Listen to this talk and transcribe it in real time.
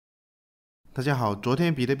大家好，昨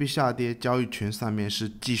天比特币下跌，交易群上面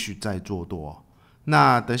是继续在做多。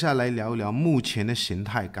那等下来聊一聊目前的形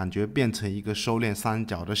态，感觉变成一个收敛三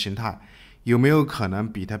角的形态，有没有可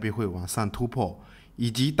能比特币会往上突破？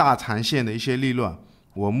以及大长线的一些利润，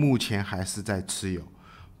我目前还是在持有，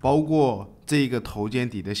包括这个头肩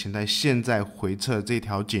底的形态，现在回撤这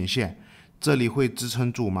条颈线，这里会支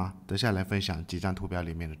撑住吗？等下来分享几张图表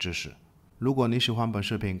里面的知识。如果你喜欢本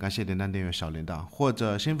视频，感谢点赞、订阅、小铃铛，或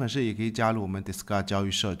者新粉丝也可以加入我们 Discord 交易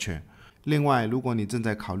社群。另外，如果你正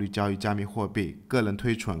在考虑交易加密货币，个人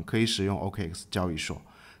推存可以使用 Okx 交易所，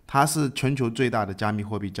它是全球最大的加密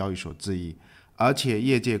货币交易所之一，而且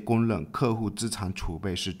业界公认客户资产储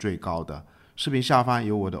备是最高的。视频下方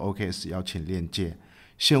有我的 Okx 邀请链接，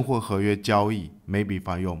现货合约交易每笔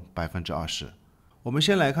返佣20%。我们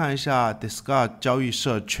先来看一下 Discord 交易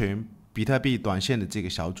社群比特币短线的这个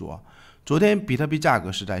小组啊。昨天比特币价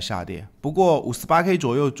格是在下跌，不过 58K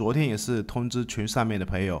左右，昨天也是通知群上面的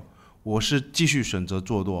朋友，我是继续选择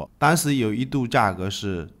做多。当时有一度价格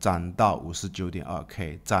是涨到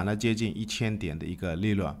 59.2K， 涨了接近1000点的一个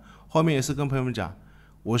利润。后面也是跟朋友们讲，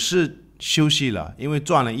我是休息了，因为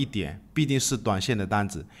赚了一点，毕竟是短线的单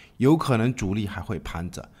子，有可能主力还会盘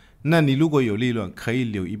着。那你如果有利润，可以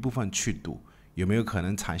留一部分去赌，有没有可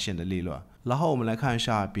能长线的利润？然后我们来看一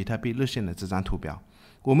下比特币日线的这张图表。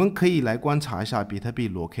我们可以来观察一下比特币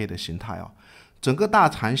裸 K 的形态整个大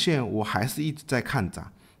长线我还是一直在看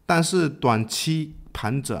涨，但是短期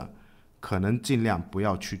盘整可能尽量不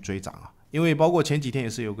要去追涨因为包括前几天也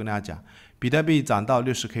是有跟大家讲，比特币涨到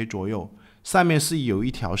 60K 左右，上面是有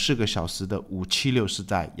一条4个小时的576是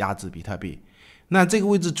在压制比特币。那这个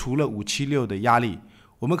位置除了576的压力，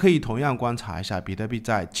我们可以同样观察一下比特币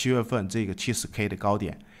在7月份这个 70K 的高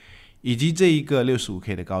点，以及这一个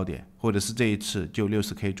 65K 的高点，或者是这一次就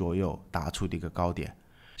 60K 左右打出的一个高点，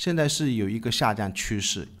现在是有一个下降趋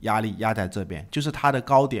势，压力压在这边，就是它的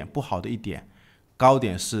高点不好的一点，高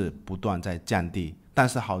点是不断在降低，但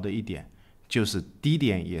是好的一点就是低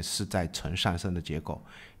点也是在呈上升的结构，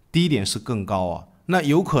低点是更高那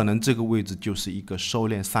有可能这个位置就是一个收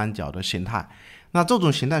敛三角的形态，那这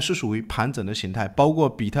种形态是属于盘整的形态，包括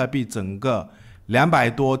比特币整个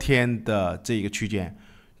200多天的这个区间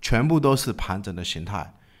全部都是盘整的形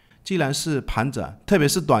态。既然是盘整，特别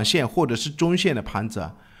是短线或者是中线的盘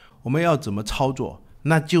整，我们要怎么操作？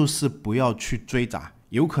那就是不要去追涨，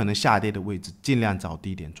有可能下跌的位置尽量找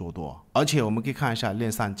低点做多。而且我们可以看一下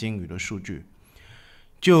链上金鱼的数据，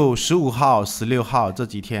就15号、16号这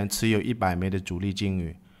几天持有100枚的主力金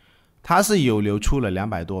鱼，它是有流出了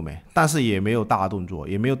200多枚，但是也没有大动作，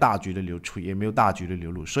也没有大局的流出，也没有大局的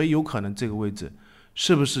流入，所以有可能这个位置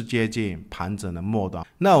是不是接近盘整的末端？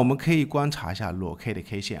那我们可以观察一下裸 K 的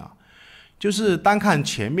K 线就是单看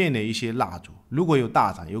前面的一些蜡烛，如果有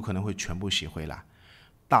大涨，有可能会全部洗回来，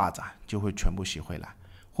大涨就会全部洗回来，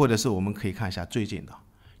或者是我们可以看一下最近的，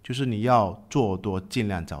就是你要做多尽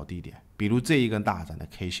量找低点，比如这一根大涨的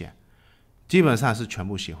K 线，基本上是全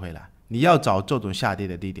部洗回来。你要找这种下跌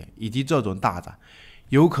的低点，以及这种大涨，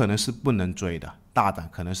有可能是不能追的，大涨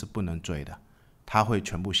可能是不能追的，它会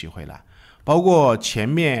全部洗回来。包括前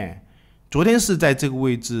面昨天是在这个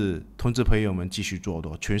位置通知朋友们继续做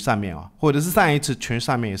多，群上面或者是上一次群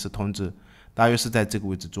上面也是通知，大约是在这个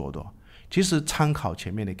位置做多。其实参考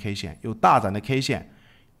前面的 K 线，有大涨的 K 线，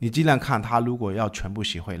你尽量看它如果要全部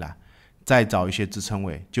洗回来，再找一些支撑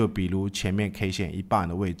位，就比如前面 K 线一半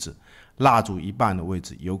的位置，蜡烛一半的位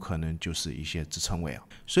置，有可能就是一些支撑位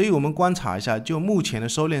所以我们观察一下，就目前的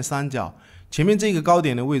收敛三角，前面这个高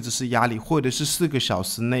点的位置是压力，或者是4个小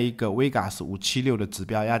时那一个 Vegas 576的指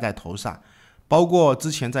标压在头上，包括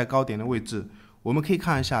之前在高点的位置，我们可以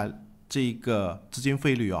看一下这个资金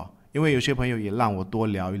费率因为有些朋友也让我多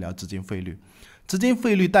聊一聊资金费率。资金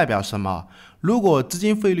费率代表什么？如果资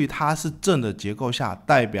金费率它是正的结构下，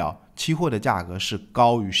代表期货的价格是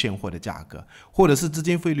高于现货的价格，或者是资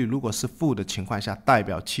金费率如果是负的情况下，代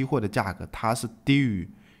表期货的价格它是低于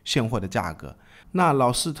现货的价格。那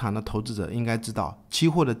老市场的投资者应该知道，期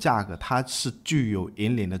货的价格它是具有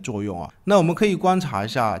引领的作用那我们可以观察一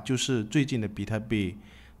下，就是最近的比特币，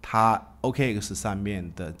它 Okx 上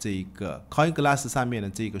面的这个 CoinGlass 上面的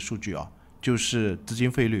这个数据就是资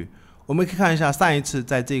金费率。我们可以看一下上一次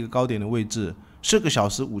在这个高点的位置，4个小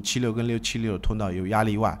时576跟676的通道有压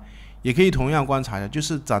力外，也可以同样观察一下，就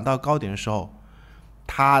是涨到高点的时候，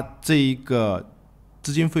它这一个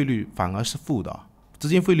资金费率反而是负的，资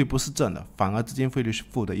金费率不是正的，反而资金费率是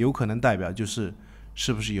负的，有可能代表就是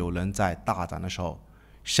是不是有人在大涨的时候，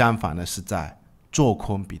相反的是在做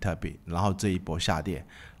空比特币，然后这一波下跌。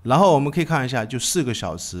然后我们可以看一下，就4个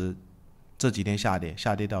小时这几天下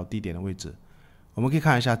跌到低点的位置，我们可以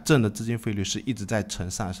看一下正的资金费率是一直在呈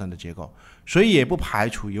上升的结构，所以也不排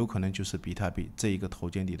除有可能就是比特币这一个头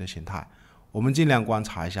肩底的形态。我们尽量观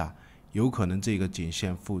察一下，有可能这个颈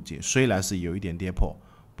线附近虽然是有一点跌破，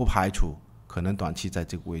不排除可能短期在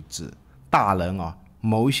这个位置。大人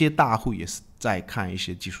某一些大户也是在看一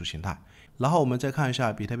些技术形态。然后我们再看一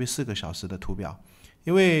下比特币4个小时的图表，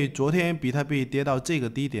因为昨天比特币跌到这个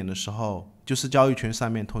低点的时候，就是交易群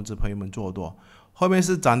上面通知朋友们做多，后面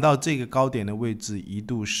是涨到这个高点的位置，一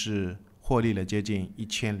度是获利了接近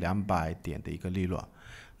1200点的一个利润。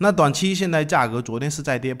那短期现在价格昨天是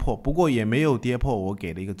在跌破，不过也没有跌破我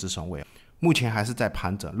给的一个止损位，目前还是在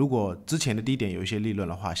盘整。如果之前的低点有一些利润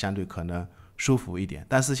的话，相对可能舒服一点。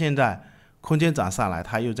但是现在空间涨上来，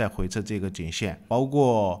它又在回测这个颈线，包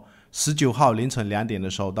括19号凌晨2点的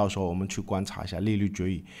时候，到时候我们去观察一下利率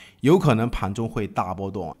决议，有可能盘中会大波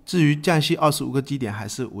动。至于降息25个基点还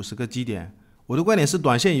是50个基点，我的观点是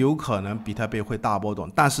短线有可能比特币会大波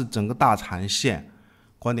动，但是整个大长线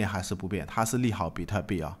观点还是不变，它是利好比特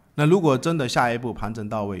币那如果真的下一步盘整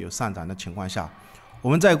到位有上涨的情况下，我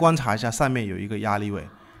们再观察一下上面有一个压力位，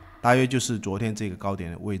大约就是昨天这个高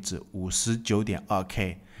点的位置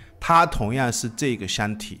 59.2K， 它同样是这个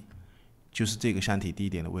箱体，就是这个箱体低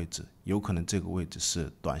点的位置，有可能这个位置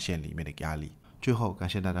是短线里面的压力。最后感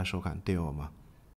谢大家收看，订阅我们。